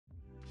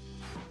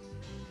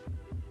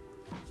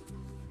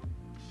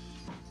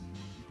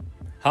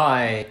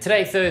Hi,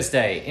 today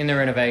Thursday in the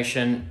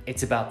renovation,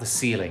 it's about the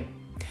ceiling.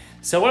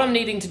 So what I'm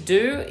needing to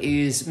do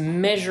is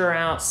measure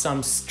out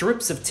some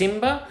strips of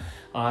timber.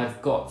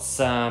 I've got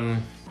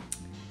some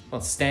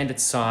standard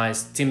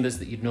size timbers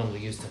that you'd normally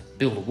use to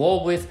build a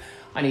wall with.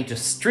 I need to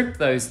strip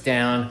those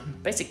down,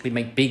 basically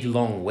make big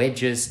long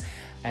wedges,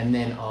 and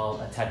then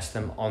I'll attach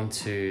them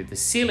onto the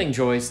ceiling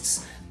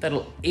joists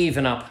that'll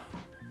even up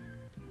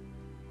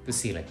the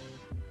ceiling.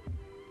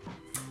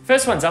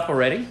 First one's up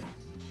already.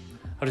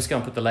 I'll just go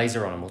and put the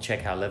laser on and we'll check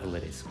how level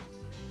it is.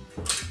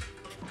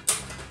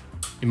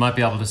 You might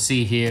be able to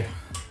see here,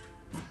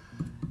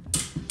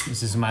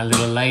 this is my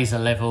little laser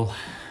level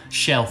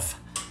shelf.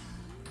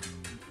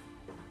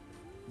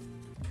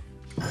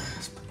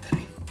 Let's put that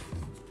in.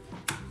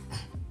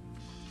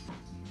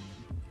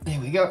 There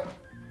we go.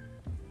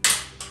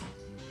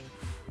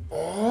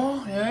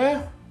 Oh,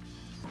 yeah.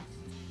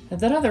 At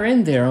that other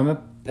end there, I'm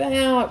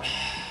about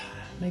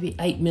maybe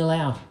 8 mil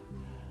out.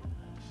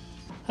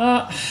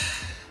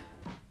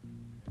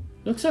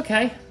 Looks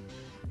okay.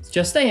 It's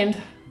just the end.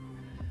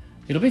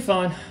 It'll be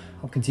fine.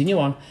 I'll continue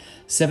on.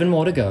 7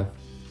 more to go.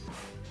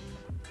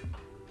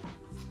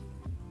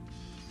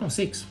 Oh,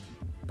 6.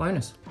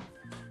 Bonus.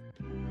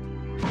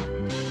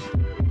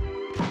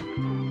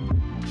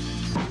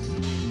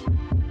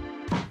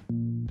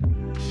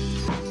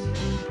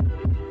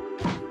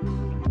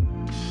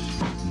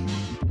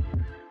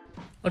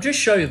 I'll just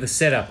show you the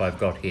setup I've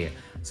got here.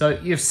 So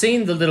you've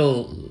seen the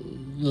little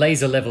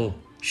laser level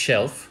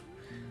shelf.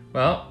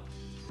 Well,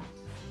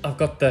 I've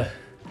got the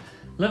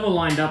level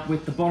lined up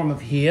with the bottom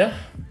of here.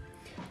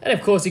 And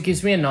of course it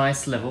gives me a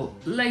nice level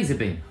laser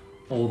beam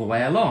all the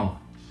way along.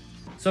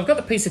 So I've got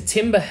the piece of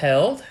timber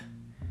held,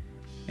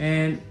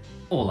 and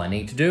all I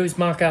need to do is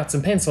mark out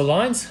some pencil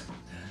lines.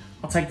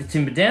 I'll take the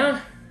timber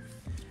down,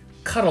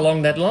 cut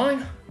along that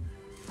line,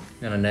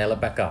 and I nail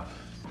it back up.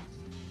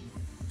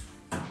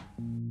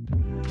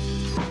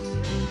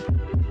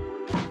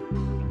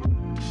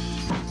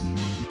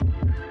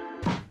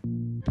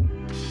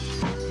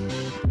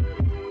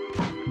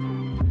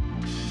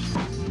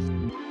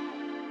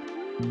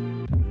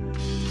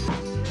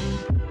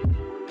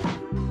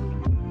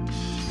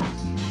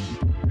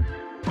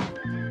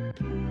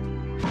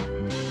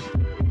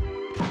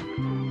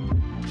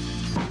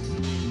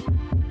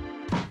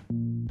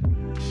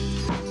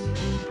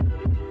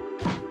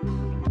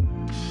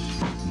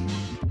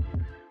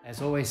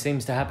 As always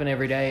seems to happen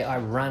every day, I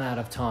run out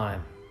of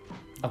time.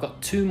 I've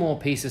got 2 more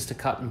pieces to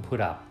cut and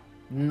put up.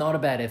 Not a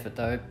bad effort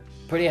though,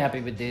 pretty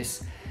happy with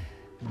this,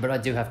 but I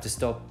do have to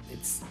stop.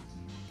 It's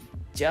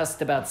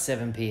just about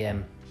 7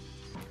 p.m.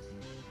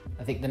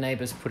 I think the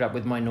neighbors put up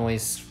with my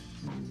noise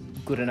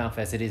good enough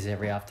as it is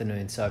every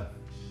afternoon, so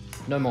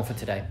no more for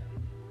today.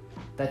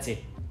 That's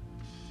it.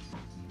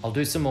 I'll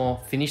do some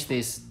more, finish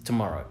this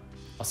tomorrow.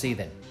 I'll see you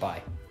then,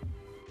 bye.